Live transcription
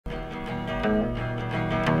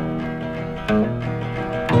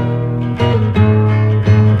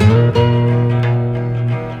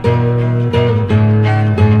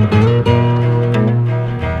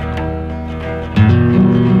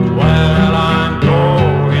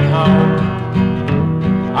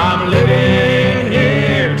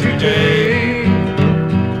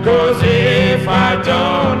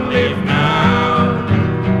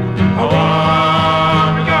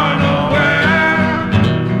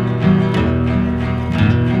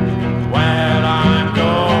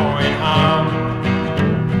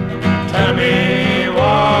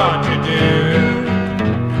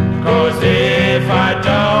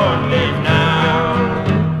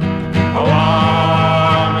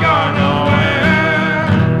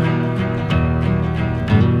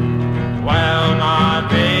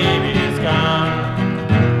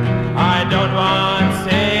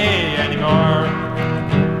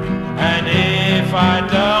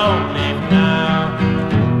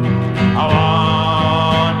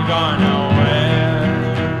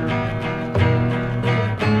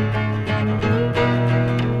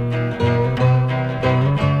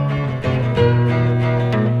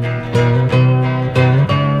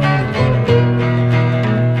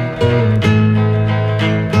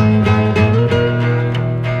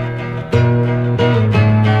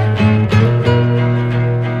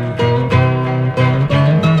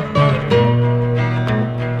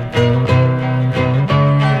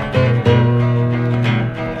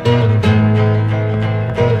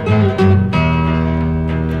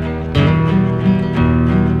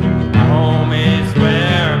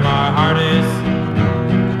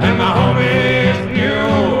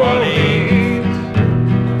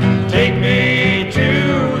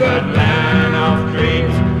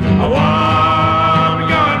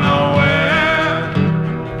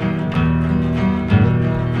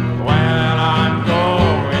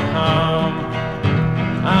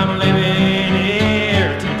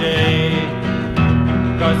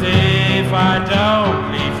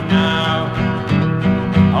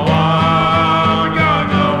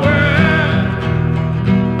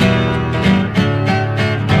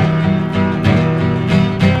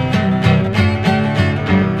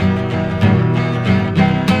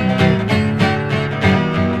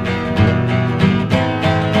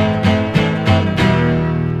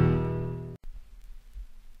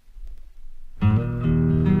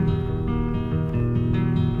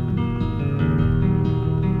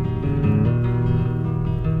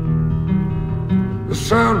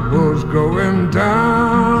sun was going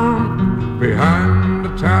down behind the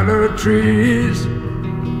tattered trees,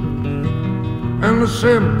 and the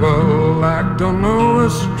simple act on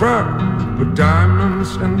was struck with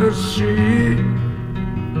diamonds in the sea.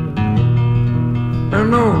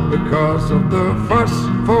 And all because of the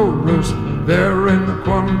phosphorus there in the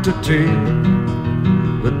quantity,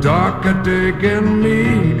 the darker dig in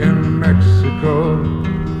me in Mexico.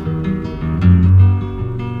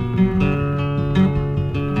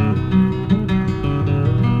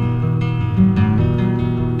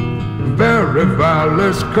 Very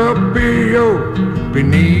violent Scorpio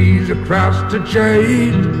beneath across the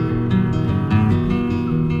jade.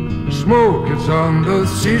 Smoke is on the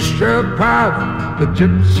seashell path the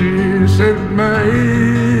gypsies have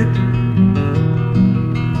made.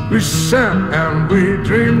 We sat and we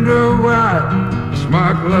dreamed a while,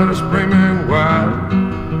 smugglers bringing wild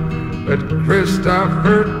at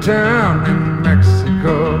Christopher Town in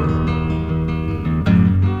Mexico.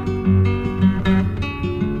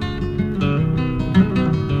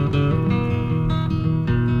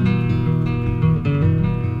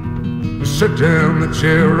 Sit in the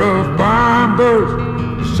chair of bombers,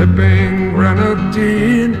 sipping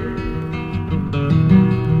grenadine,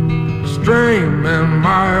 streaming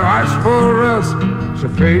my eyes for us,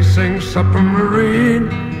 surfacing submarine.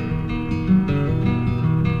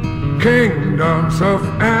 Kingdoms of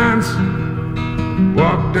ants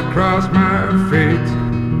walked across my feet.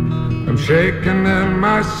 I'm shaking in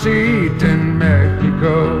my seat in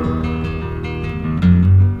Mexico.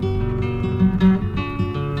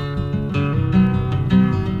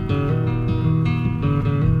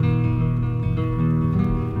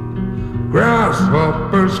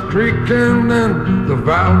 Grasshoppers creaking in the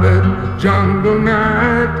violet jungle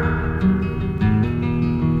night,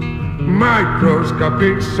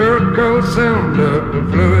 microscopic circles in the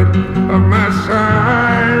fluid of my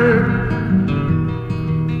side.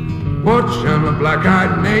 Watching a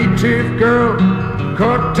black-eyed native girl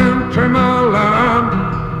caught in tremolo,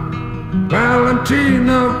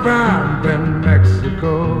 Valentina vibe in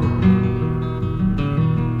Mexico.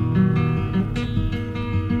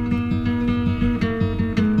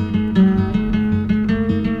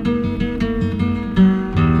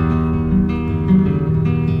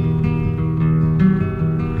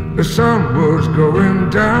 The sun was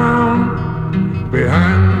going down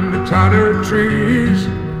behind the tattered trees,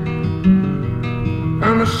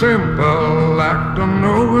 and a simple act on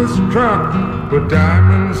Noah's truck with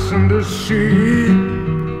diamonds in the sea.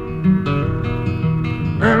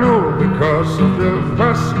 And all because of the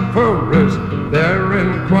phosphorus there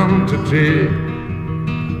in quantity,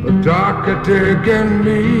 a darker dig in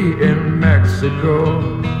me in Mexico.